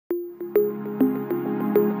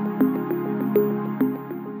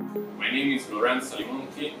Lorenzo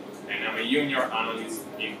Alimonti and I'm a junior analyst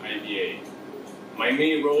in IBA. My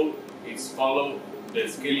main role is follow the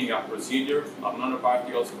scaling up procedure of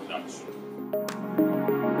nanoparticles production.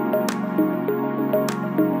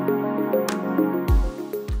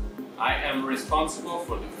 I am responsible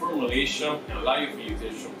for the formulation and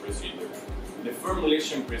lyophilization procedure. The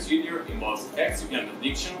formulation procedure involves excipient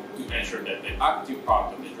addiction to ensure that the active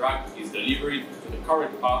part of the drug is delivered to the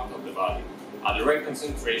correct part of the body, at the right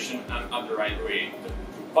concentration and at the right rate.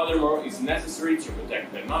 Furthermore, it's necessary to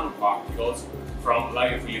protect the nanoparticles from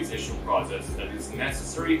lyophilization process that is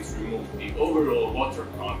necessary to remove the overall water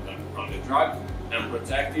content from the drug and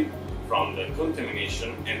protect it from the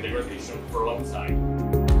contamination and degradation for a long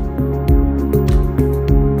time.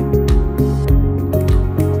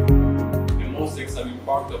 Exciting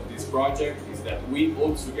part of this project is that we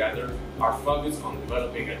all together are focused on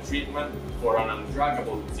developing a treatment for an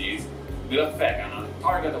undruggable disease that affect an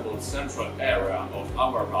untargetable central area of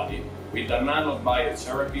our body with a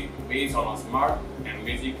nanobiotherapy based on a smart and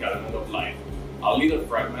basic element of life, a little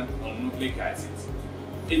fragment of nucleic acids.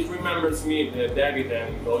 It remembers me the David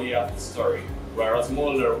and Goliath story, where a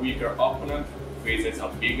smaller, weaker opponent faces a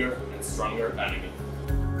bigger and stronger enemy.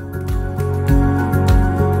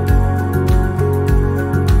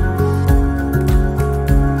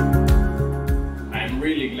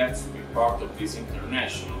 Glad to be part of this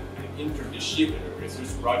international and interdisciplinary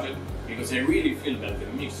research project because I really feel that the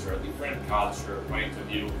mixture of different culture, point of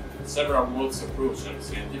view, several worlds approach and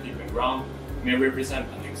scientific background may represent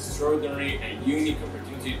an extraordinary and unique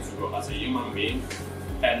opportunity to grow as a human being,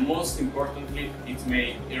 and most importantly, it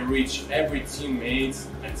may enrich every teammate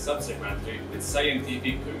and subsequently the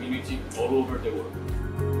scientific community all over the world.